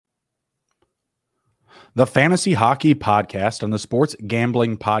The Fantasy Hockey Podcast on the Sports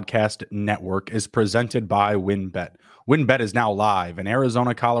Gambling Podcast Network is presented by WynnBET. WynnBET is now live in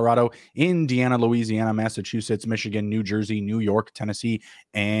Arizona, Colorado, Indiana, Louisiana, Massachusetts, Michigan, New Jersey, New York, Tennessee,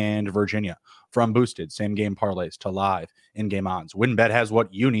 and Virginia. From boosted same-game parlays to live in-game odds, WynnBET has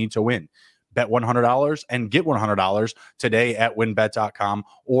what you need to win. Bet $100 and get $100 today at wynnbet.com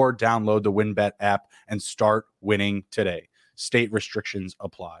or download the WynnBET app and start winning today. State restrictions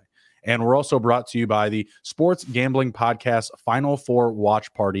apply. And we're also brought to you by the Sports Gambling Podcast Final Four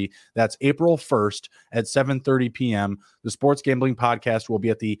Watch Party. That's April 1st at 7:30 p.m. The Sports Gambling Podcast will be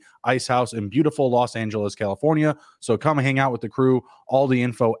at the Ice House in beautiful Los Angeles, California. So come hang out with the crew. All the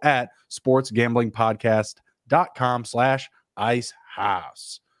info at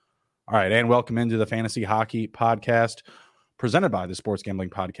sportsgamblingpodcast.com/icehouse. All right, and welcome into the Fantasy Hockey Podcast, presented by the Sports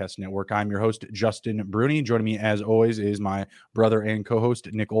Gambling Podcast Network. I'm your host, Justin Bruni. Joining me, as always, is my brother and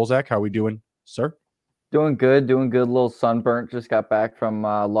co-host, Nick Olzak. How are we doing, sir? Doing good. A little sunburnt. Just got back from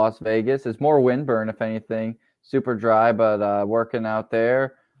Las Vegas. It's more windburn, if anything. Super dry, but working out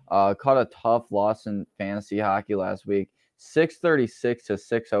there. Caught a tough loss in fantasy hockey last week, 636 to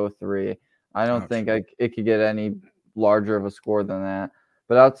 603. I don't think it could get any larger of a score than that.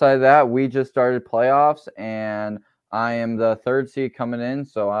 But outside of that, we just started playoffs, and I am the third seed coming in,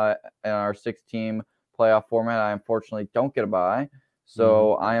 so in our 6-team playoff format, I unfortunately don't get a bye.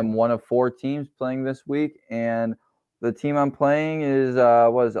 So I am one of 4 teams playing this week, and the team I'm playing is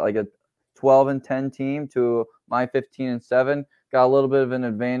like a 12-10 team to my 15-7. Got a little bit of an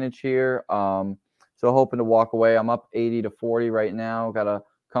advantage here, so hoping to walk away. I'm up 80-40 right now. Got a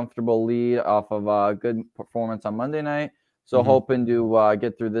comfortable lead off of a good performance on Monday night. So hoping to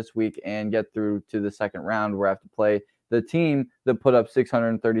get through this week and get through to the second round where I have to play the team that put up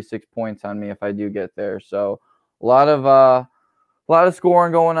 636 points on me if I do get there. So a lot of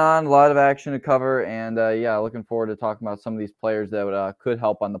scoring going on, a lot of action to cover, and looking forward to talking about some of these players that could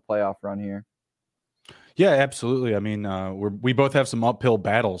help on the playoff run here. Yeah, absolutely. I mean, we both have some uphill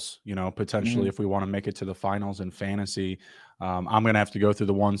battles, potentially if we want to make it to the finals in fantasy. I'm going to have to go through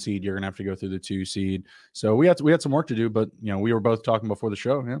the 1 seed. You're going to have to go through the 2 seed. So we had some work to do, but we were both talking before the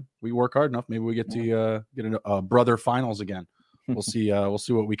show. Yeah, we work hard enough. Maybe we get to get a brother finals again. We'll see. We'll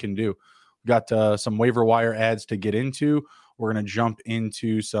see what we can do. We got some waiver wire ads to get into. We're going to jump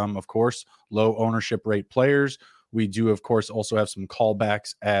into some, of course, low ownership rate players. We do, of course, also have some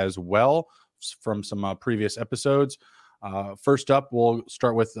callbacks as well from some previous episodes. First up, we'll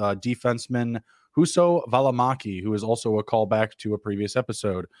start with defenseman Huso Valimaki, who is also a callback to a previous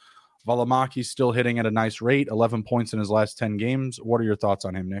episode. Valimaki's still hitting at a nice rate, 11 points in his last 10 games. What are your thoughts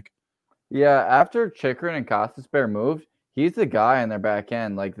on him, Nick? Yeah, after Chychrun and Gostisbehere moved, he's the guy on their back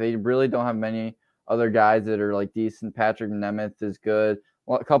end. Like, they really don't have many other guys that are like decent. Patrick Nemeth is good.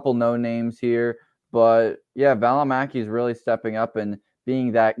 Well, a couple no names here, but yeah, Valimaki is really stepping up and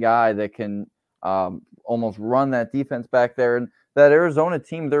being that guy that can almost run that defense back there. And that Arizona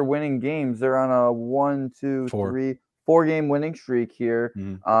team, they're winning games. They're on a 4-game winning streak here,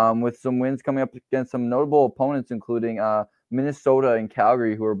 with some wins coming up against some notable opponents, including Minnesota and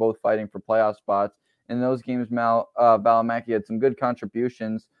Calgary, who are both fighting for playoff spots. In those games, Valimaki had some good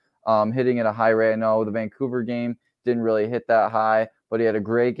contributions, hitting at a high rate. I know the Vancouver game didn't really hit that high, but he had a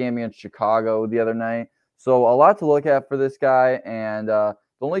great game against Chicago the other night. So a lot to look at for this guy, and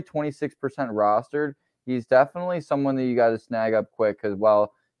only 26% rostered. He's definitely someone that you got to snag up quick, because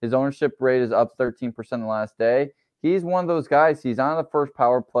while his ownership rate is up 13% the last day, he's one of those guys. He's on the first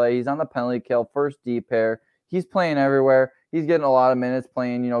power play. He's on the penalty kill, first D pair. He's playing everywhere. He's getting a lot of minutes,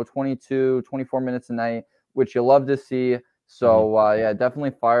 playing 22, 24 minutes a night, which you love to see. So,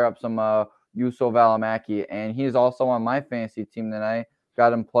 definitely fire up some Juuso Valimaki. And he's also on my fantasy team tonight.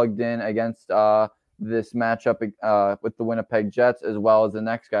 Got him plugged in against this matchup with the Winnipeg Jets, as well as the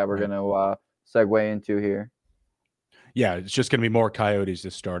next guy we're going to segue into here. Yeah, it's just going to be more Coyotes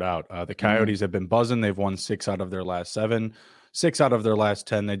to start out. The Coyotes have been buzzing. They've won 6 out of their last 7. 6 out of their last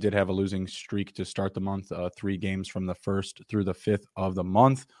 10. They did have a losing streak to start the month, 3 games from the 1st through the 5th of the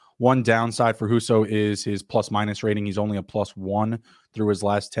month. One downside for Huso is his plus-minus rating. He's only a +1 through his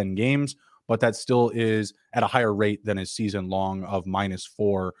last 10 games, but that still is at a higher rate than his season long of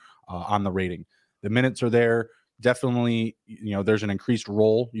 -4 on the rating. The minutes are there. Definitely, there's an increased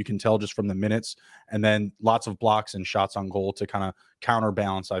role. You can tell just from the minutes, and then lots of blocks and shots on goal to kind of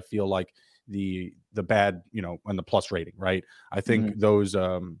counterbalance, I feel like, the bad, and the plus rating, right? I think those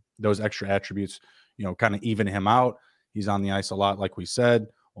extra attributes, kind of even him out. He's on the ice a lot, like we said,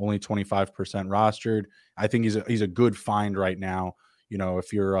 only 25% rostered. I think he's a good find right now.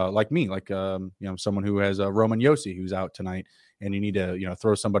 If you're like me, like someone who has Roman Josi, who's out tonight and you need to,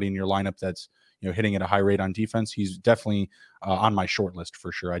 throw somebody in your lineup that's, hitting at a high rate on defense, he's definitely on my short list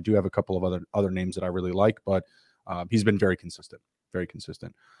for sure. I do have a couple of other names that I really like, but he's been very consistent, very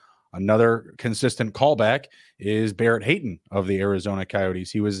consistent. Another consistent callback is Barrett Hayton of the Arizona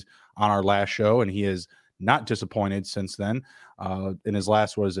Coyotes. He was on our last show, and he has not disappointed since then. In his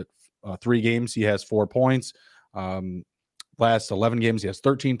last, 3 games, he has 4 points. Last 11 games, he has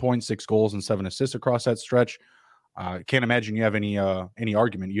 13 points, 6 goals, and 7 assists across that stretch. Can't imagine you have any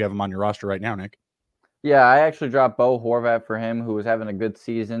argument. You have him on your roster right now, Nick. Yeah, I actually dropped Bo Horvat for him, who was having a good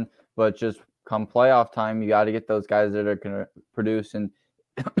season, but just come playoff time, you got to get those guys that are going to produce. And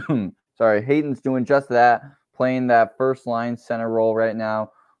sorry, Hayden's doing just that, playing that first line center role right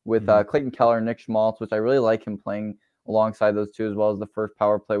now with Clayton Keller and Nick Schmaltz, which I really like him playing alongside those two, as well as the first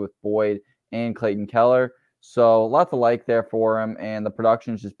power play with Boyd and Clayton Keller. So lots of like there for him, and the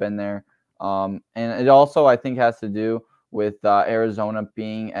production's just been there. And it also, I think, has to do with Arizona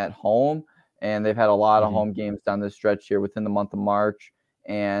being at home, and they've had a lot of home games down this stretch here within the month of March,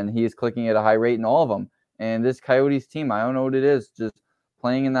 and he's clicking at a high rate in all of them. And this Coyotes team, I don't know what it is, just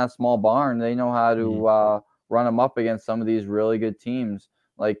playing in that small barn, they know how to run them up against some of these really good teams,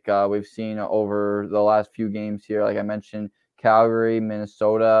 like we've seen over the last few games here. Like I mentioned, Calgary,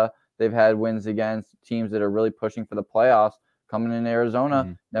 Minnesota, they've had wins against teams that are really pushing for the playoffs. Coming in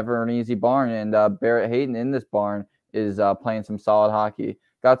Arizona, never an easy barn, and Barrett Hayton in this barn is playing some solid hockey.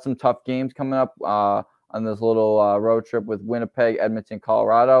 Got some tough games coming up on this little road trip with Winnipeg, Edmonton,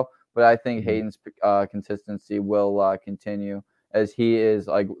 Colorado, but I think Hayton's consistency will continue, as he is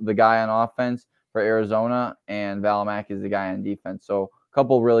like the guy on offense for Arizona, and Valimaki is the guy on defense. So a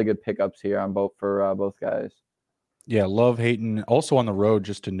couple really good pickups here on both guys. Yeah, love Hayton. Also on the road,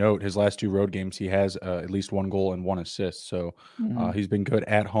 just to note, his last 2 road games, he has at least 1 goal and 1 assist. So he's been good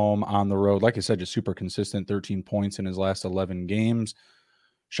at home, on the road. Like I said, just super consistent, 13 points in his last 11 games.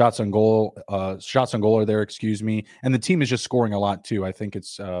 Shots on goal are there, excuse me. And the team is just scoring a lot too. I think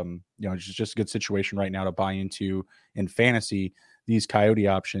it's, just a good situation right now to buy into in fantasy. These Coyote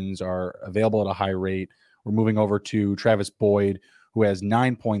options are available at a high rate. We're moving over to Travis Boyd, who has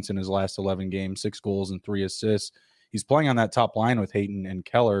 9 points in his last 11 games, 6 goals and 3 assists. He's playing on that top line with Hayton and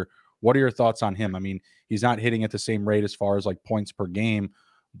Keller. What are your thoughts on him? I mean, he's not hitting at the same rate as far as like points per game,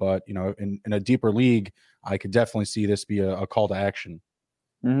 but in a deeper league, I could definitely see this be a call to action.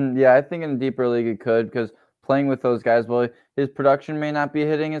 Yeah, I think in a deeper league it could, because playing with those guys, well, his production may not be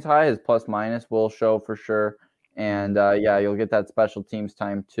hitting as high. His plus minus will show for sure. And you'll get that special teams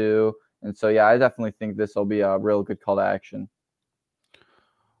time too. And so, I definitely think this will be a real good call to action.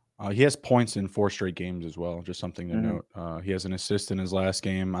 He has points in 4 straight games as well. Just something to note. He has an assist in his last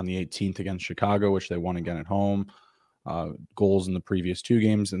game on the 18th against Chicago, which they won again at home. Goals in the previous 2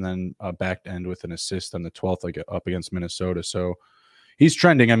 games, and then back end with an assist on the 12th up against Minnesota. So he's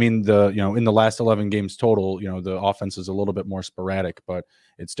trending. I mean, in the last 11 games total, the offense is a little bit more sporadic, but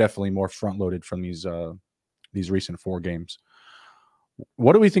it's definitely more front loaded from these recent 4 games.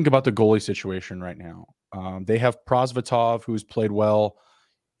 What do we think about the goalie situation right now? They have Prosvetov, who's played well.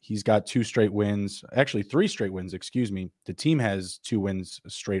 He's got 2 straight wins, actually 3 straight wins, excuse me. The team has 2 wins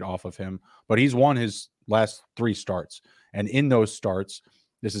straight off of him, but he's won his last 3 starts. And in those starts,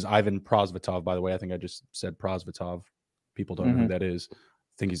 this is Ivan Prosvetov, by the way. I think I just said Prosvetov. People don't know who that is. I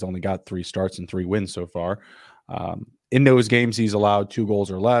think he's only got 3 starts and 3 wins so far. In those games, he's allowed 2 goals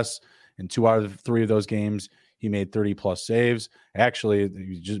or less. In 2 out of 3 of those games, he made 30-plus saves. Actually,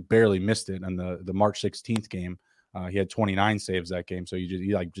 he just barely missed it on the March 16th game. He had 29 saves that game, so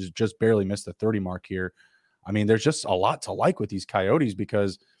he just barely missed the 30 mark here. I mean, there's just a lot to like with these Coyotes,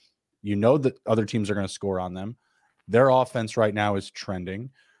 because that other teams are going to score on them. Their offense right now is trending.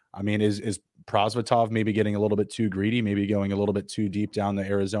 I mean, is Prosvetov maybe getting a little bit too greedy, maybe going a little bit too deep down the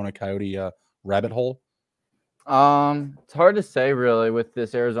Arizona Coyote rabbit hole? It's hard to say really with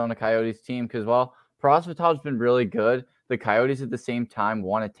this Arizona Coyotes team, because Prosvetov's been really good. The Coyotes at the same time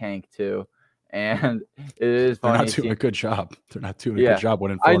want a tank too. And it is funny. They're not doing a good job. They're not doing a good job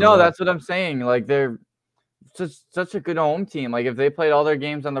winning. I know, that's what I'm saying. Like, they're such a good home team. Like, if they played all their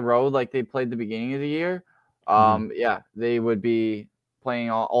games on the road like they played the beginning of the year, they would be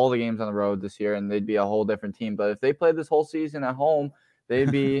playing all the games on the road this year, and they'd be a whole different team. But if they played this whole season at home, they'd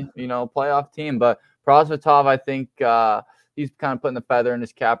be, playoff team. But Prosvetov, I think he's kind of putting the feather in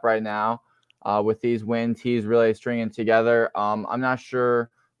his cap right now. With these wins, he's really stringing together. I'm not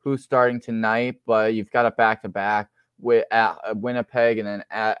sure who's starting tonight, but you've got a back-to-back at Winnipeg and then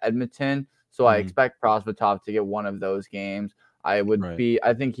at Edmonton. So I expect Prosvetov to get one of those games. I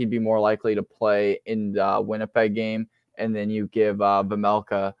think he'd be more likely to play in the Winnipeg game, and then you give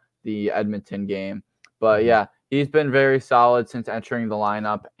Vejmelka the Edmonton game. But he's been very solid since entering the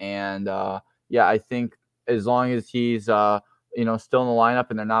lineup. And I think as long as he's still in the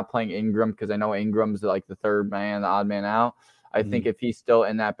lineup and they're not playing Ingram, because I know Ingram's like the third man, the odd man out. I think if he's still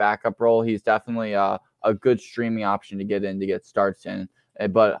in that backup role, he's definitely a good streaming option to get starts in.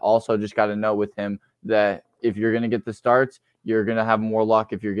 But also just got to know with him that if you're going to get the starts, you're going to have more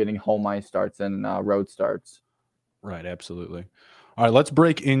luck if you're getting home ice starts than road starts. Right, absolutely. All right, let's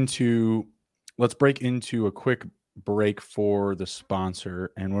break into a quick break for the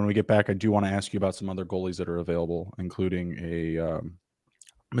sponsor, and when we get back, I do want to ask you about some other goalies that are available, including a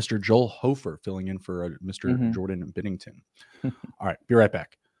Mr. Joel Hofer filling in for Mr. Jordan Binnington. All right, be right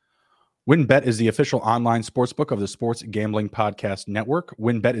back. WynnBET is the official online sportsbook of the Sports Gambling Podcast Network.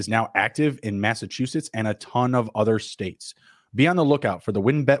 WynnBET is now active in Massachusetts and a ton of other states. Be on the lookout for the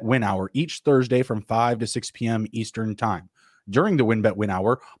WynnBET Win Hour each Thursday from 5 to 6 p.m. Eastern Time. During the WynnBET Win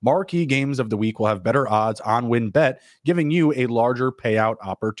Hour, marquee games of the week will have better odds on WynnBET, giving you a larger payout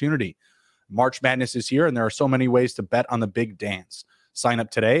opportunity. March Madness is here, and there are so many ways to bet on the big dance. Sign up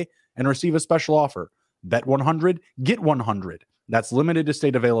today and receive a special offer. Bet 100, get 100. That's limited to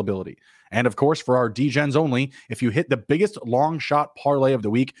state availability. And of course, for our DGens only, if you hit the biggest long shot parlay of the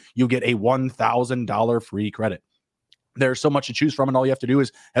week, you get a $1,000 free credit. There's so much to choose from, and all you have to do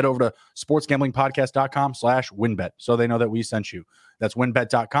is head over to sportsgamblingpodcast.com/WynnBET so they know that we sent you. That's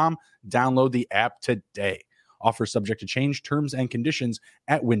WynnBET.com. Download the app today. Offer subject to change, terms and conditions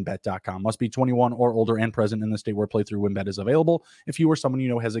at WynnBET.com. Must be 21 or older and present in the state where playthrough WynnBET is available. If you or someone you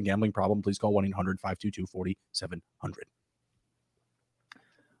know has a gambling problem, please call 1-800-522-4700.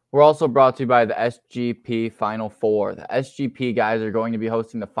 We're also brought to you by the SGP Final Four. The SGP guys are going to be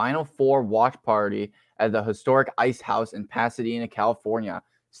hosting the Final Four watch party at the historic Ice House in Pasadena, California,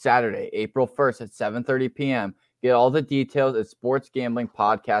 Saturday, April 1st at 7:30 p.m. Get all the details at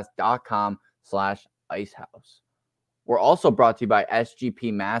sportsgamblingpodcast.com/icehouse. We're also brought to you by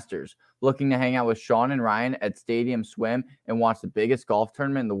SGP Masters. Looking to hang out with Sean and Ryan at Stadium Swim and watch the biggest golf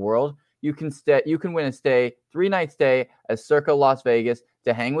tournament in the world? You can win a 3-night stay at Circa Las Vegas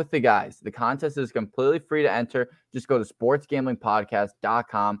to hang with the guys. The contest is completely free to enter. Just go to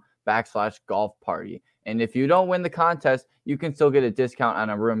sportsgamblingpodcast.com/golf party. And if you don't win the contest, you can still get a discount on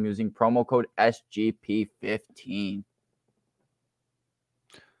a room using promo code SGP15.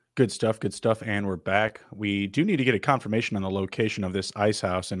 Good stuff. And we're back. We do need to get a confirmation on the location of this ice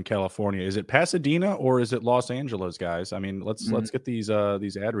house in California. Is it Pasadena or is it Los Angeles, guys? I mean, let's get these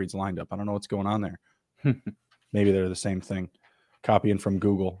ad reads lined up. I don't know what's going on there. Maybe they're the same thing. Copying from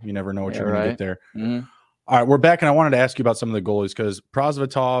Google. You never know what you're going to get there. All right, we're back, and I wanted to ask you about some of the goalies because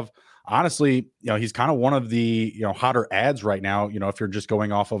Prosvetov, honestly, he's kind of one of the hotter ads right now. If you're just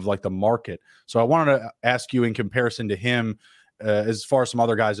going off of like the market. So I wanted to ask you in comparison to him. As far as some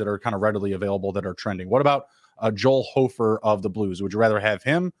other guys that are kind of readily available that are trending. What about Joel Hofer of the Blues? Would you rather have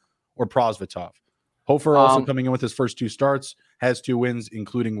him or Prosvetov? Hofer also coming in with his first 2 starts, has 2 wins,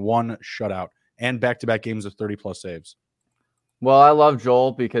 including 1 shutout, and back-to-back games of 30-plus saves. Well, I love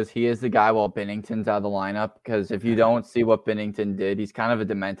Joel because he is the guy while Binnington's out of the lineup. Because if you don't see what Binnington did, he's kind of a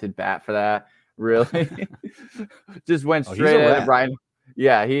demented bat for that, really. Just went straight at Brian.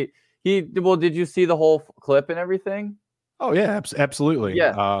 Yeah, well, did you see the whole clip and everything? Oh, yeah, absolutely.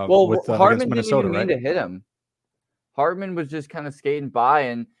 Yeah. Hartman didn't even mean to hit him. Hartman was just kind of skating by,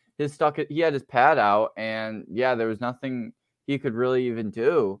 and he had his pad out, and, there was nothing he could really even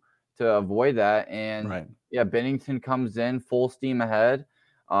do to avoid that. And, Binnington comes in full steam ahead.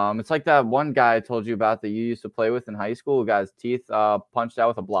 It's like that one guy I told you about that you used to play with in high school who got his teeth punched out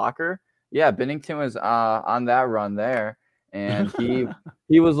with a blocker. Yeah, Binnington was on that run there, and he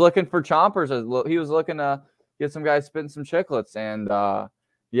was looking for chompers. He was looking to get some guys spitting some chiclets, and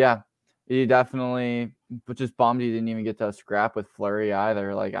he definitely just bummed he didn't even get to scrap with Fleury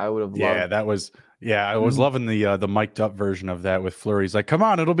either. Like I would have loved. Yeah, that was I was loving the mic'd up version of that with Fleury. He's like, "Come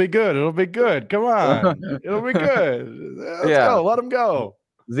on, it'll be good. Come on, it'll be good. Let's go. Let him go."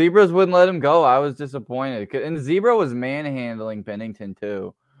 Zebras wouldn't let him go. I was disappointed, and Zebra was manhandling Binnington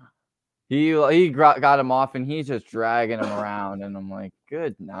too. He got him off, and he's just dragging him around, and I'm like,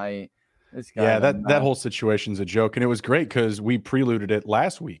 "Good night." That whole situation's a joke, and it was great because we preluded it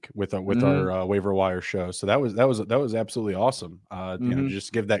last week with our waiver wire show. So that was absolutely awesome.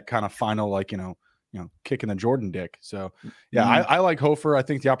 Just give that kind of final kick in the Jordan dick. So I like Hofer. I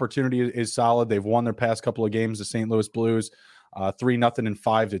think the opportunity is solid. They've won their past couple of games, the St. Louis Blues, 3-0 and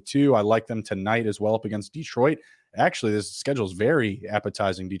 5-2. I like them tonight as well up against Detroit. Actually, this schedule is very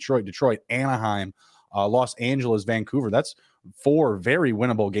appetizing. Detroit, Anaheim, Los Angeles, Vancouver. That's 4 very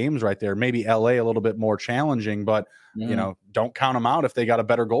winnable games right there. Maybe LA a little bit more challenging, but don't count them out if they got a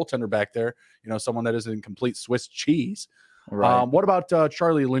better goaltender back there. Someone that isn't complete Swiss cheese. Right. What about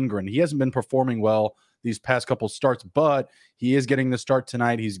Charlie Lindgren? He hasn't been performing well these past couple starts, but he is getting the start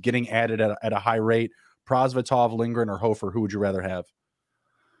tonight. He's getting added at a high rate. Prosvetov, Lindgren, or Hofer, who would you rather have?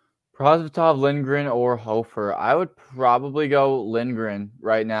 Prosvetov, Lindgren, or Hofer. I would probably go Lindgren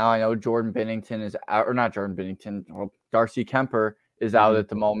right now. I know Jordan Binnington is out, or not Jordan Binnington. Well, Darcy Kemper is out at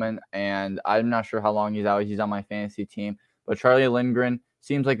the moment, and I'm not sure how long he's out. He's on my fantasy team. But Charlie Lindgren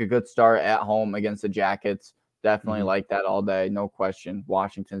seems like a good start at home against the Jackets. Definitely like that all day. No question.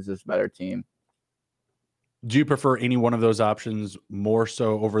 Washington's this better team. Do you prefer any one of those options more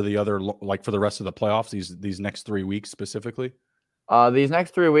so over the other, like for the rest of the playoffs, these next 3 weeks specifically? These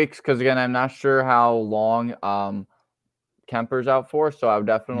next 3 weeks, because again, I'm not sure how long Kemper's out for, so I would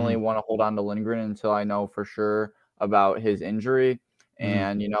definitely want to hold on to Lindgren until I know for sure about his injury.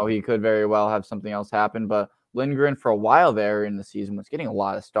 And, he could very well have something else happen. But Lindgren, for a while there in the season, was getting a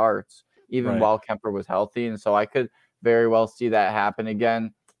lot of starts, even while Kemper was healthy. And so I could very well see that happen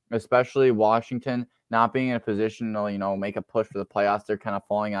again, especially Washington not being in a position to, make a push for the playoffs. They're kind of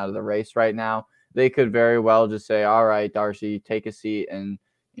falling out of the race right now. They could very well just say, all right, Darcy, take a seat and,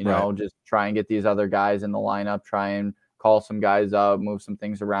 just try and get these other guys in the lineup, try and call some guys up, move some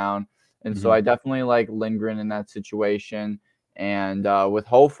things around. And so I definitely like Lindgren in that situation. And with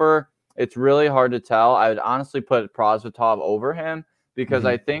Hofer, it's really hard to tell. I would honestly put Prosvetov over him because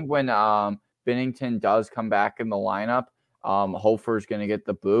I think when Binnington does come back in the lineup, Hofer's going to get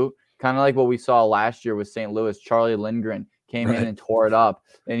the boot. Kind of like what we saw last year with St. Louis. Charlie Lindgren came in and tore it up,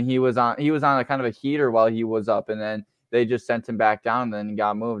 and he was on a kind of a heater while he was up, and then they just sent him back down, and then he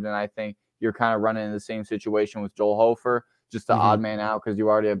got moved. And I think you're kind of running into the same situation with Joel Hofer, just the odd man out because you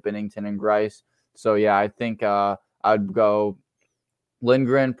already have Binnington and Greiss. So yeah, I think I'd go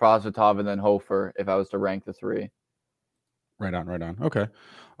Lindgren, Prosvetov, and then Hofer if I was to rank the 3. Right on. Okay.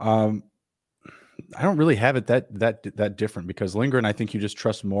 I don't really have it that different because Lindgren, I think you just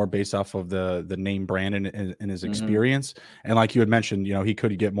trust more based off of the name brand and his experience. And like you had mentioned, he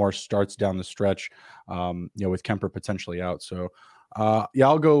could get more starts down the stretch, with Kemper potentially out. So,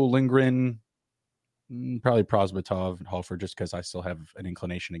 I'll go Lindgren, probably Prosvetov and Hofer, just because I still have an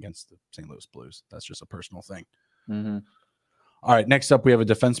inclination against the St. Louis Blues. That's just a personal thing. All right. Next up, we have a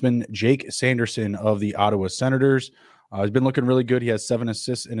defenseman, Jake Sanderson of the Ottawa Senators. He's been looking really good. He has 7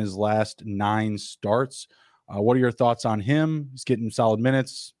 assists in his last 9 starts. What are your thoughts on him? He's getting solid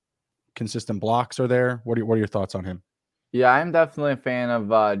minutes. Consistent blocks are there. What are your thoughts on him? Yeah, I'm definitely a fan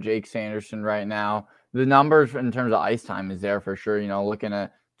of Jake Sanderson right now. The numbers in terms of ice time is there for sure. Looking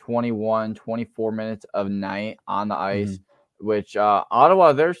at 21, 24 minutes of night on the ice, which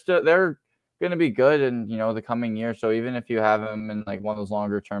Ottawa, they're going to be good in, the coming year. So even if you have him in like one of those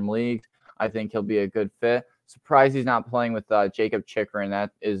longer term leagues, I think he'll be a good fit. Surprised he's not playing with Jacob Chikrin.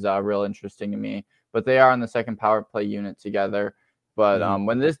 That is real interesting to me. But they are on the second power play unit together. But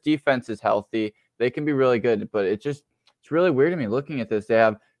when this defense is healthy, they can be really good. But it's really weird to me looking at this. They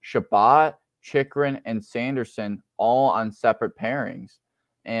have Shabbat, Chikrin, and Sanderson all on separate pairings.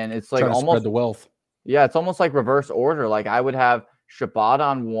 And it's like almost spread the wealth. Yeah, it's almost like reverse order. Like I would have Shabbat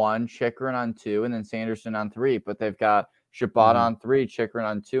on 1, Chikrin on 2, and then Sanderson on 3. But they've got Shabbat on 3, Chikrin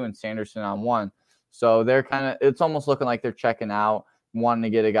on 2, and Sanderson on 1. So they're it's almost looking like they're checking out, wanting to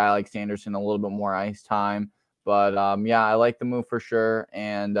get a guy like Sanderson a little bit more ice time. But I like the move for sure.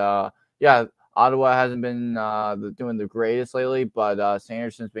 And Ottawa hasn't been doing the greatest lately, but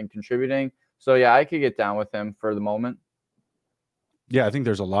Sanderson's been contributing. So yeah, I could get down with him for the moment. Yeah, I think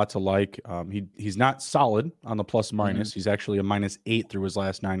there's a lot to like. He's not solid on the plus minus. He's actually a -8 through his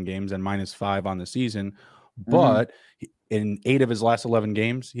last 9 games and -5 on the season. But in 8 of his last 11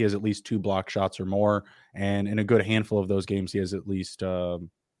 games, he has at least 2 block shots or more. And in a good handful of those games, he has at least, I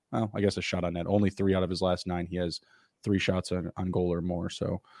guess a shot on net. Only 3 out of his last 9, he has 3 shots on goal or more.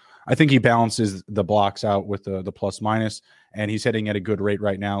 So I think he balances the blocks out with the plus minus, and he's hitting at a good rate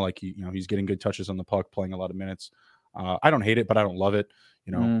right now. Like, he's getting good touches on the puck, playing a lot of minutes. I don't hate it, but I don't love it.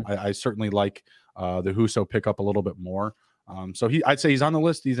 I certainly like the Husso pickup a little bit more. So I'd say he's on the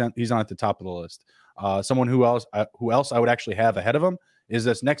list. He's on at the top of the list. Someone who else I would actually have ahead of him is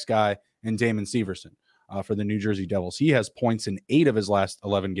this next guy in Damon Severson for the New Jersey Devils. He has points in 8 of his last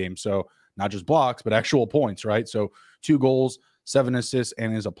 11 games. So not just blocks, but actual points, right? So 2 goals, 7 assists,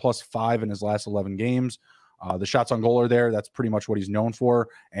 and is a +5 in his last 11 games. The shots on goal are there. That's pretty much what he's known for.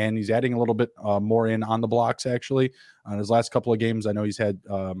 And he's adding a little bit more in on the blocks, actually. On his last couple of games, I know he's had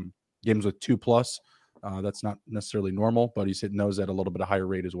games with 2+. That's not necessarily normal, but he's hitting those at a little bit of higher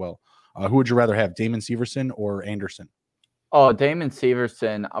rate as well. Who would you rather have, Damon Severson or Anderson? Oh, Damon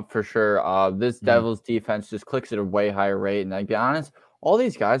Severson, for sure. This Mhm. Devils defense just clicks at a way higher rate. And I'll be honest, all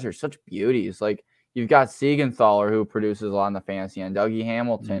these guys are such beauties. Like, you've got Siegenthaler, who produces a lot in the fantasy end, Dougie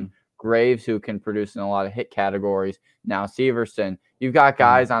Hamilton, Mhm. Graves, who can produce in a lot of hit categories. Now Severson. You've got Mhm.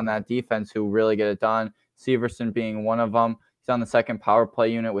 guys on that defense who really get it done. Severson being one of them. He's on the second power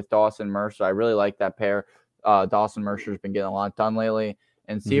play unit with Dawson Mercer. I really like that pair. Dawson Mercer's been getting a lot done lately.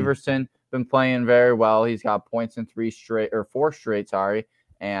 And Mhm. Severson been playing very well. He's got points in four straight, sorry.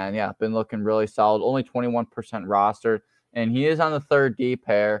 And yeah, been looking really solid. Only 21% rostered. And he is on the third D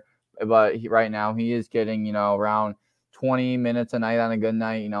pair, but right now he is getting, around 20 minutes a night on a good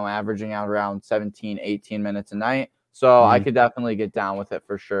night, averaging out around 17, 18 minutes a night. So I Mhm. could definitely get down with it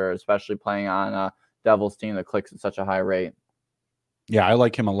for sure, especially playing on a Devils team that clicks at such a high rate. Yeah, I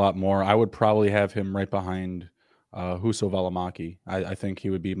like him a lot more. I would probably have him right behind Huso Valimaki. I think he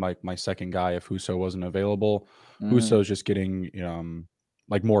would be my second guy if Huso wasn't available. Mm-hmm. Huso's just getting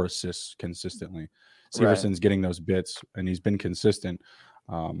like more assists consistently. Right. Severson's getting those bits, and he's been consistent.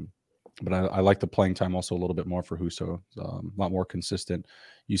 Um, but I like the playing time also a little bit more for Huso. A lot more consistent.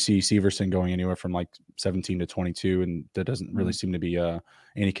 You see Severson going anywhere from like 17 to 22, and there doesn't really Mm-hmm. seem to be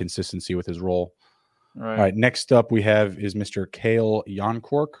any consistency with his role. All Right. right, next up we have is Mr. Kale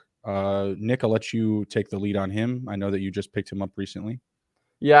Jonkork. Nick, I'll let you take the lead on him. I know that you just picked him up recently.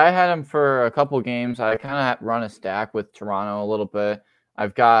 Yeah, I had him for a couple games. I kind of run a stack with Toronto a little bit.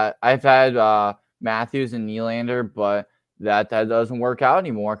 I've had Matthews and Nylander, but that doesn't work out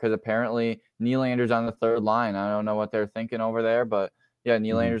anymore because apparently Nylander's on the third line. I don't know what they're thinking over there, but yeah, Mhm.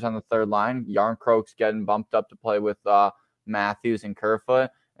 Nylander's on the third line. Yarncroke's getting bumped up to play with Matthews and Kerfoot,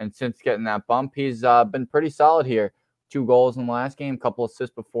 and since getting that bump, he's been pretty solid here. 2 goals in the last game, couple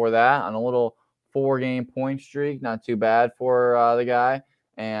assists before that on a little 4-game point streak. Not too bad for the guy,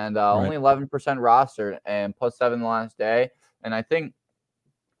 and Right. only 11% rostered and +7 the last day. And I think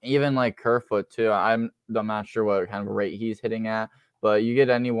even like Kerfoot too. I'm not sure what kind of a rate he's hitting at, but you get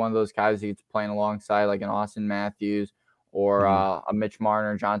any one of those guys he's playing alongside, like an Austin Matthews or Mhm. a Mitch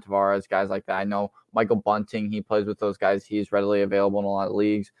Marner, John Tavares, guys like that. I know Michael Bunting, he plays with those guys. He's readily available in a lot of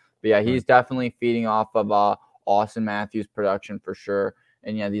leagues. But yeah, Right. he's definitely feeding off of Austin Matthews production for sure.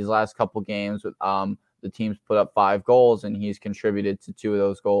 And yeah, these last couple games, the team's put up 5 goals, and he's contributed to 2 of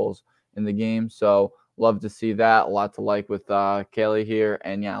those goals in the game. So love to see that. A lot to like with Kelly here.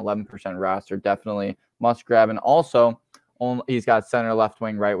 And yeah, 11% roster. Definitely must grab. And also, he's got center, left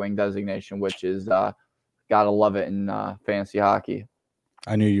wing, right wing designation, which is got to love it in fantasy hockey.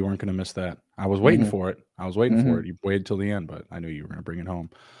 I knew you weren't going to miss that. I was waiting Mm-hmm. for it. I was waiting for Mm-hmm. it. You waited till the end, but I knew you were going to bring it home.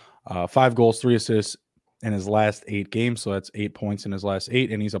 5 goals, 3 assists in his last 8 games. So that's 8 points in his last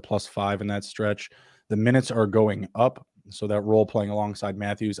 8, and he's a +5 in that stretch. The minutes are going up. So that role playing alongside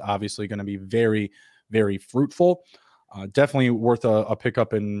Matthews, obviously going to be very, very fruitful. Definitely worth a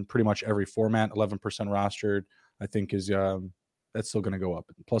pickup in pretty much every format. 11% rostered, I think, is that's still going to go up.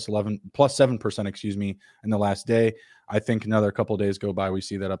 +7%, excuse me, in the last day. I think another couple days go by, we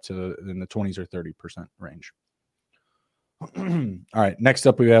see that up to in the 20s or 30% range. All right, next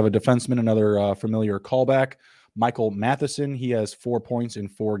up we have a defenseman, another familiar callback, Michael Matheson. He has 4 points in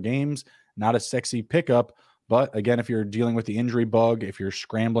 4 games. Not a sexy pickup, but again, if you're dealing with the injury bug, if you're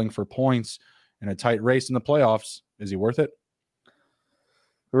scrambling for points in a tight race in the playoffs, is he worth it?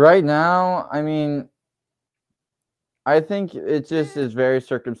 Right now, I mean, I think it just is very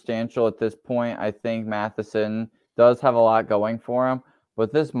circumstantial at this point. I think Matheson does have a lot going for him,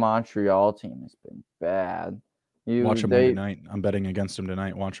 but this Montreal team has been bad. Watch You him win they tonight. I'm betting against him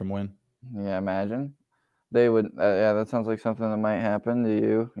tonight. Watch him win. Yeah, imagine. They would yeah, that sounds like something that might happen to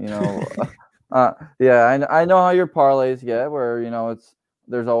you, yeah, I know how your parlays get where,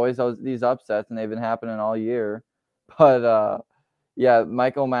 there's always these upsets, and they've been happening all year. But, yeah,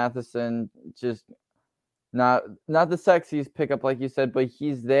 Michael Matheson, just not the sexiest pickup like you said, but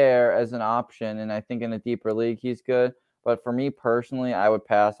he's there as an option, and I think in a deeper league he's good. But for me personally, I would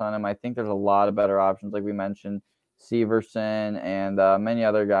pass on him. I think there's a lot of better options, like we mentioned, Severson and many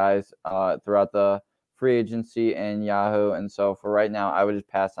other guys throughout the free agency and Yahoo. And so for right now, I would just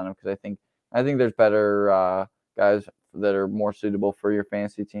pass on him because I think there's better guys that are more suitable for your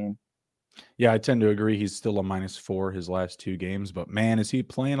fantasy team. Yeah, I tend to agree. He's still a -4 his last 2 games, but man, is he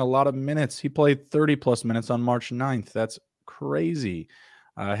playing a lot of minutes. He played 30 plus minutes on March 9th. That's crazy.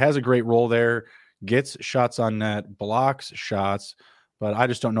 Has a great role there, gets shots on net, blocks shots, but I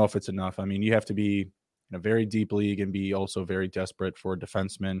just don't know if it's enough. I mean, you have to be in a very deep league and be also very desperate for a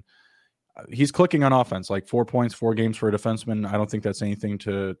defenseman. He's clicking on offense, like 4 points, 4 games for a defenseman. I don't think that's anything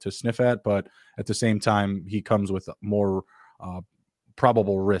to sniff at, but at the same time, he comes with more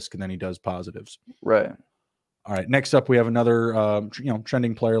probable risk than he does positives. Right. All right. Next up, we have another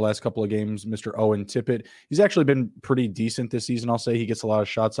trending player last couple of games, Mr. Owen Tippett. He's actually been pretty decent this season. I'll say he gets a lot of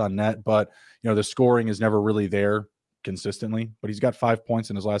shots on net, but the scoring is never really there consistently. But he's got 5 points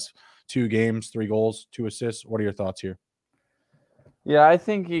in his last 2 games, 3 goals, 2 assists. What are your thoughts here? Yeah, I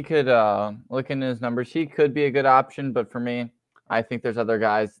think he could look into his numbers. He could be a good option, but for me, I think there's other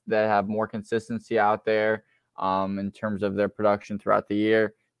guys that have more consistency out there in terms of their production throughout the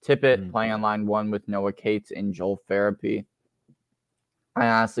year. Tippett playing on line 1 with Noah Cates and Joel Farabee. I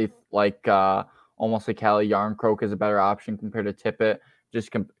honestly like almost like Calle Yarncroke is a better option compared to Tippett,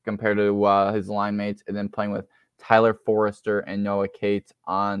 just compared to his line mates, and then playing with Tyler Forrester and Noah Cates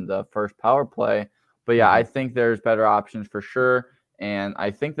on the first power play. But yeah, I think there's better options for sure. And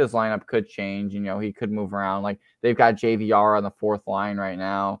I think this lineup could change. He could move around. Like they've got JVR on the 4th line right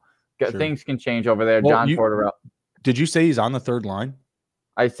now. Sure. Things can change over there. Well, John Tortorella. Did you say he's on the 3rd line?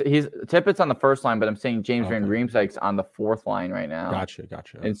 Tippett's on the 1st line, but I'm saying James Van Riemsdyk's on the 4th line right now. Gotcha.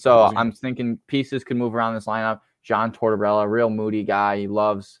 And so I'm thinking pieces could move around this lineup. John Tortorella, real moody guy. He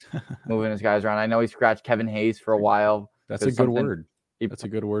loves moving his guys around. I know he scratched Kevin Hayes for a while. That's a good word. That's a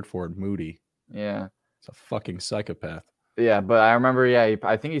good word for it, moody. Yeah. It's a fucking psychopath. Yeah, but I remember,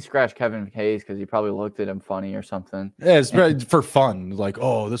 I think he scratched Kevin Hayes because he probably looked at him funny or something. Yeah, it's for fun. Like,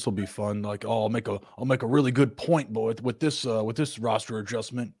 oh, this will be fun. Like, oh, I'll make a really good point, boy, with this roster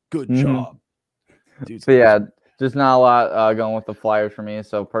adjustment. Good job, dude. So yeah, just not a lot going with the Flyers for me.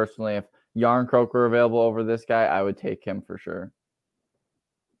 So personally, if Yarncroke were available over this guy, I would take him for sure.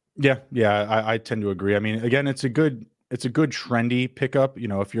 Yeah, I tend to agree. I mean, again, it's a good trendy pickup.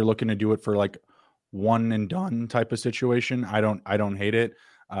 If you're looking to do it for like one and done type of situation, I don't hate it,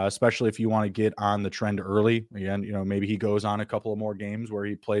 especially if you want to get on the trend early. Again, maybe he goes on a couple of more games where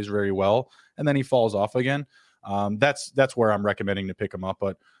he plays very well and then he falls off again. That's where I'm recommending to pick him up,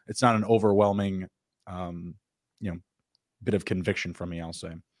 but it's not an overwhelming, bit of conviction from me, I'll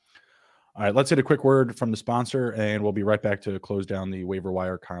say. All right, let's hit a quick word from the sponsor and we'll be right back to close down the waiver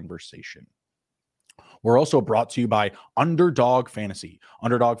wire conversation. We're also brought to you by Underdog Fantasy.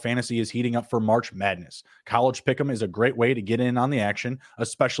 Underdog Fantasy is heating up for March Madness. College Pick'em is a great way to get in on the action,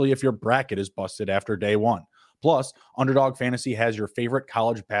 especially if your bracket is busted after day 1. Plus, Underdog Fantasy has your favorite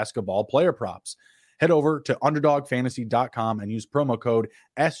college basketball player props. Head over to UnderdogFantasy.com and use promo code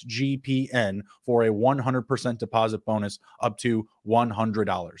SGPN for a 100% deposit bonus up to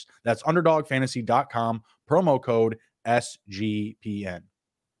 $100. That's UnderdogFantasy.com, promo code SGPN.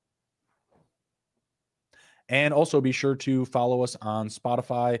 And also be sure to follow us on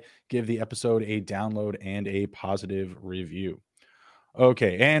Spotify, give the episode a download and a positive review.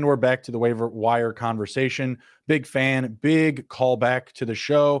 Okay, and we're back to the waiver wire conversation. Big fan, big callback to the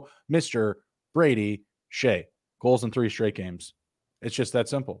show, Mr. Brady Shea. Goals in 3 straight games. It's just that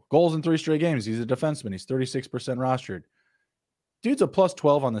simple. Goals in 3 straight games. He's a defenseman. He's 36% rostered. Dude's a plus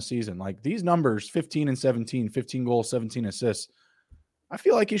 12 on the season. Like these numbers, 15 and 17, 15 goals, 17 assists. I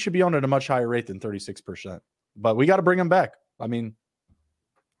feel like he should be on at a much higher rate than 36%. But we got to bring him back. I mean,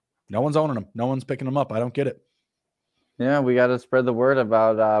 no one's owning him. No one's picking him up. I don't get it. Yeah, we got to spread the word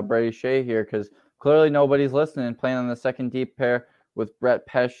about Brady Shea here because clearly nobody's listening. Playing on the second deep pair with Brett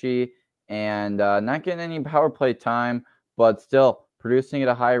Pesce and not getting any power play time, but still producing at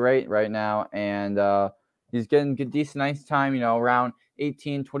a high rate right now. And he's getting decent ice time, around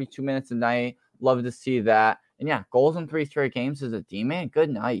 18, 22 minutes a night. Love to see that. And yeah, goals in 3 straight games as a D-man. Good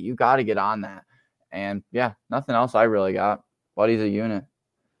night. You got to get on that. And yeah, nothing else I really got. Buddy's a unit.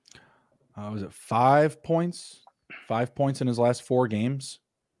 Was it 5 points? 5 points in his last 4 games.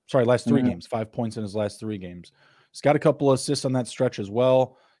 Sorry, last 3 games. 5 points in his last 3 games. He's got a couple of assists on that stretch as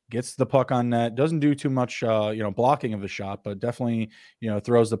well. Gets the puck on net. Doesn't do too much, blocking of a shot, but definitely,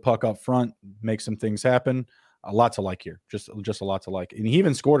 throws the puck up front, makes some things happen. A lot to like here. Just a lot to like. And he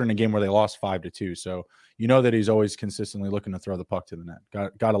even scored in a game where they lost 5-2. So that he's always consistently looking to throw the puck to the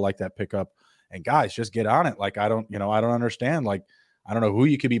net. Got to like that pickup. And guys, just get on it. Like, I don't understand. Like, I don't know who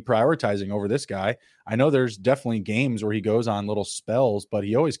you could be prioritizing over this guy. I know there's definitely games where he goes on little spells, but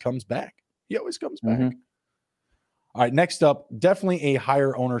he always comes back. All right, next up, definitely a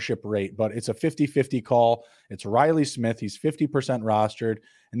higher ownership rate, but it's a 50-50 call. It's Riley Smith. He's 50% rostered,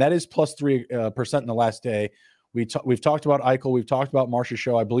 and that is plus 3% in the last day. We've talked about Eichel. We've talked about Marcia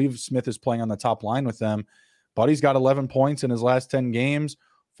Show. I believe Smith is playing on the top line with them, but he's got 11 points in his last 10 games.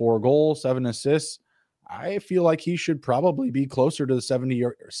 4 goals, 7 assists. I feel like he should probably be closer to the 70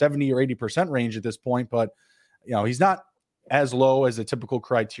 or 80% range at this point, but he's not as low as the typical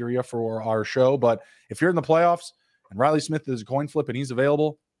criteria for our show. But if you're in the playoffs and Riley Smith is a coin flip and he's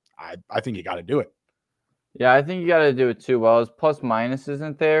available, I think you got to do it. Yeah, I think you got to do it too. Well, his plus minus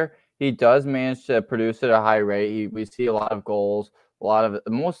isn't there. He does manage to produce at a high rate. We see a lot of goals, a lot of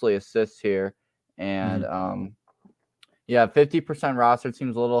mostly assists here, and Mhm. yeah, 50% roster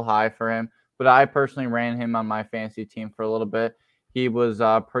seems a little high for him. But I personally ran him on my fantasy team for a little bit. He was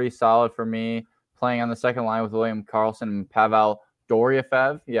pretty solid for me, playing on the second line with William Karlsson and Pavel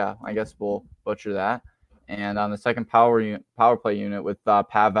Dorofeyev. Yeah, I guess we'll butcher that. And on the second power play unit with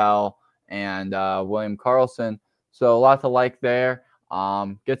Pavel and William Karlsson. So a lot to like there.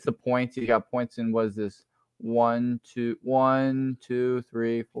 Gets the points. He got points in was this 9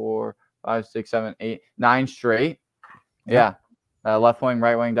 straight. Yeah. Yeah. Left wing,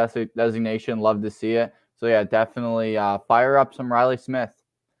 right wing designation. Love to see it. So yeah, definitely fire up some Riley Smith.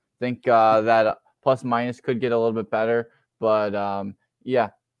 Think that plus minus could get a little bit better, but yeah,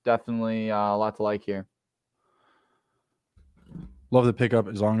 definitely a lot to like here. Love the pickup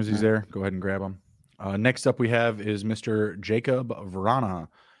as long as he's there. Go ahead and grab him. Next up, we have is Mr. Jacob Vrana.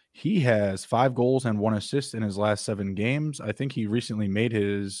 He has 5 goals and 1 assist in his last 7 games. I think he recently made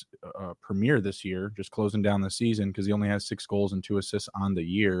his premiere this year, just closing down the season because he only has 6 goals and 2 assists on the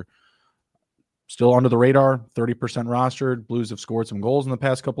year. Still under the radar, 30% rostered. Blues have scored some goals in the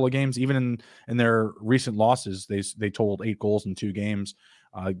past couple of games. Even in their recent losses, they totaled 8 goals in 2 games.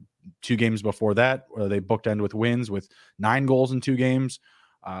 2 games before that, they booked end with wins with 9 goals in 2 games.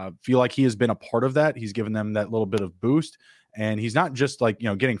 Feel like he has been a part of that. He's given them that little bit of boost. And he's not just like,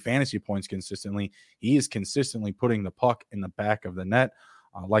 getting fantasy points consistently. He is consistently putting the puck in the back of the net.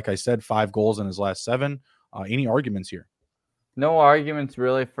 Like I said, 5 goals in his last 7. Any arguments here? No arguments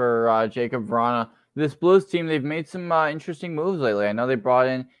really for Jacob Vrana. This Blues team, they've made some interesting moves lately. I know they brought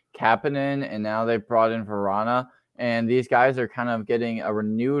in Kapanen, and now they've brought in Vrana, and these guys are kind of getting a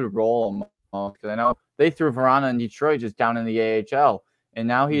renewed role because I know they threw Vrana in Detroit just down in the AHL, and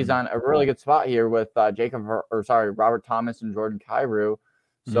now he's Mhm. on a really good spot here with Robert Thomas and Jordan Kyrou.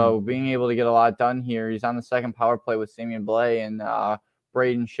 Mhm. So being able to get a lot done here, he's on the second power play with Simeon Blais and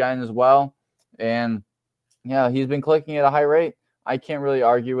Braden Shen as well, and yeah, he's been clicking at a high rate. I can't really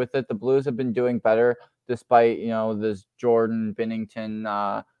argue with it. The Blues have been doing better despite, this Jordan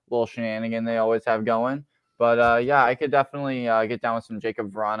Binnington little shenanigan they always have going. But yeah, I could definitely get down with some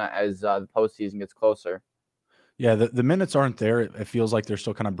Jacob Vrana as the postseason gets closer. Yeah, the minutes aren't there. It feels like they're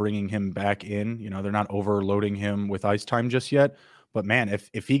still kind of bringing him back in. They're not overloading him with ice time just yet. But man,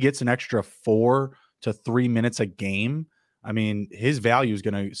 if he gets an extra 4 to 3 minutes a game, I mean, his value is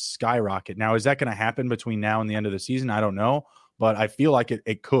going to skyrocket. Now, is that going to happen between now and the end of the season? I don't know, but I feel like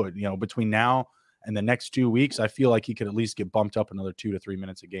it could. Between now and the next 2 weeks, I feel like he could at least get bumped up another 2 to 3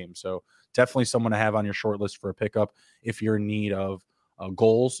 minutes a game. So definitely someone to have on your short list for a pickup if you're in need of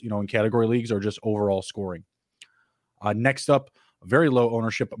goals, in category leagues or just overall scoring. Next up, very low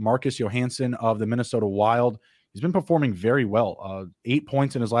ownership, Marcus Johansson of the Minnesota Wild. He's been performing very well. 8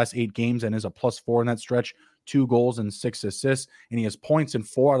 points in his last 8 games and is a +4 in that stretch. 2 goals and 6 assists, and he has points in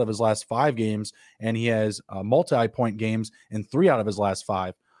 4 out of his last 5 games, and he has multi-point games in 3 out of his last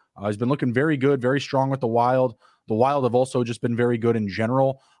 5. He's been looking very good, very strong with the Wild. The Wild have also just been very good in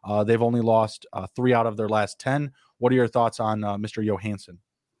general. They've only lost 3 out of their last 10. What are your thoughts on Mr. Johansson?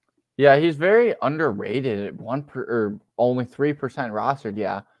 Yeah, he's very underrated at or only 3% rostered.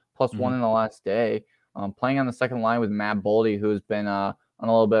 Yeah, plus Mm-hmm. one in the last day. Playing on the second line with Matt Boldy, who's been on a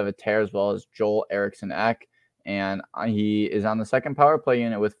little bit of a tear, as well as Joel Eriksson Ek. And he is on the second power play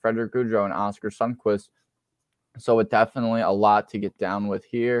unit with Frederick Goudreau and Oscar Sundquist. So it definitely a lot to get down with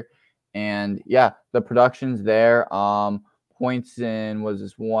here. And yeah, the production's there. Points in was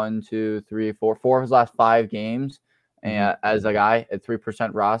this 4 of his last 5 games. Mm-hmm. And as a guy at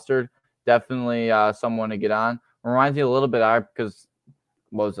 3% rostered, definitely someone to get on. Reminds me a little bit because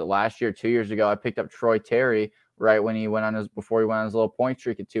what was it last year, 2 years ago? I picked up Troy Terry right when he went on before he went on his little point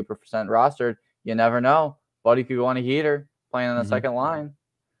streak at 2% rostered. You never know, buddy could go on a heater playing on the Mm-hmm. second line.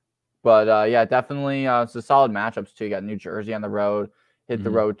 But yeah, definitely it's a solid matchups too. You got New Jersey on the road, hit the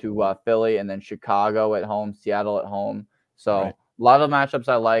Mm-hmm. road to Philly, and then Chicago at home, Seattle at home. So Right. a lot of matchups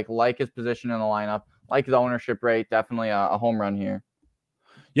I like his position in the lineup, like his ownership rate. Definitely a home run here.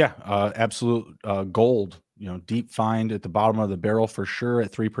 Yeah, absolute gold. Deep find at the bottom of the barrel for sure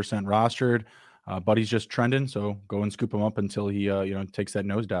at 3% rostered. But he's just trending, so go and scoop him up until he takes that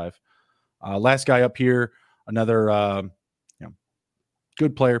nosedive. Last guy up here, another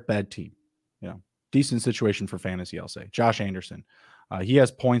good player, bad team. Decent situation for fantasy, I'll say. Josh Anderson. He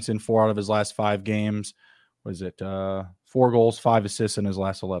has points in 4 out of his last 5 games. Was it 4 goals, 5 assists in his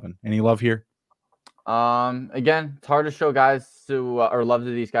last 11? Any love here? Again, it's hard to show guys to or love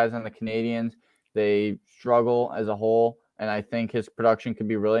to these guys on the Canadians. They struggle as a whole, and I think his production could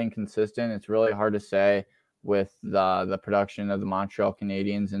be really inconsistent. It's really hard to say. with the production of the Montreal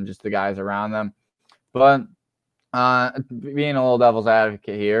Canadiens and just the guys around them. But being a little devil's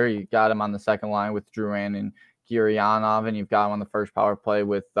advocate here, you got him on the second line with Drouin and Gurianov, and you've got him on the first power play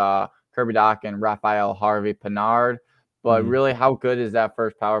with Kirby Dach and Raphael Harvey-Pinard. But really, how good is that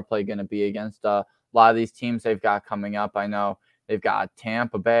first power play going to be against a lot of these teams they've got coming up? I know they've got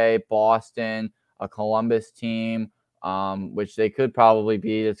Tampa Bay, Boston, a Columbus team, which they could probably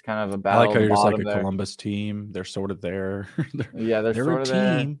beat. It's kind of a battle. I like how you're just like a there. Columbus team. They're sort of there. They're sort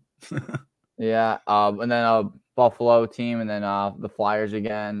a of team. Yeah, and then a Buffalo team, and then the Flyers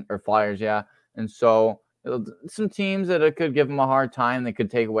again, or Flyers, yeah. And so some teams that could give them a hard time. They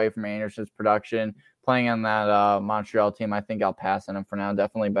could take away from Anderson's production. Playing on that Montreal team, I think I'll pass on him for now.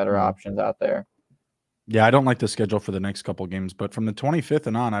 Definitely better options out there. Yeah, I don't like the schedule for the next couple games, but from the 25th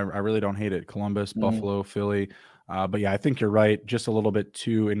and on, I really don't hate it. Columbus, Buffalo, Philly. But yeah, I think you're right. Just a little bit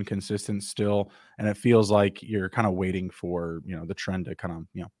too inconsistent still. And it feels like you're kind of waiting for, the trend to kind of,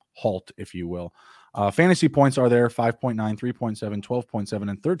 halt, if you will. Fantasy points are there: 5.9, 3.7, 12.7,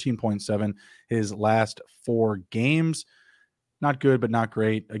 and 13.7 his last 4 games. Not good, but not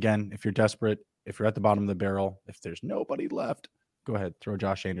great. Again, if you're desperate, if you're at the bottom of the barrel, if there's nobody left, go ahead, throw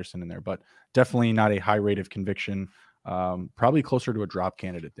Josh Anderson in there. But definitely not a high rate of conviction. Probably closer to a drop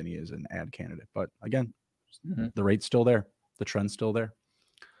candidate than he is an ad candidate. But again, the rate's still there. The trend's still there.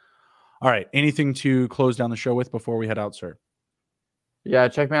 All right. Anything to close down the show with before we head out, sir? Yeah,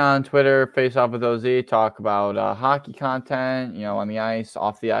 check me out on Twitter, Face Off with OZ. Talk about hockey content, on the ice,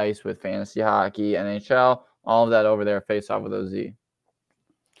 off the ice with fantasy hockey, NHL, all of that over there, Face Off with OZ.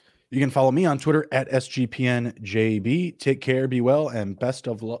 You can follow me on Twitter at SGPNJB. Take care, be well, and best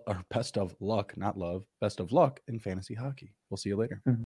of luck, not love, best of luck in fantasy hockey. We'll see you later.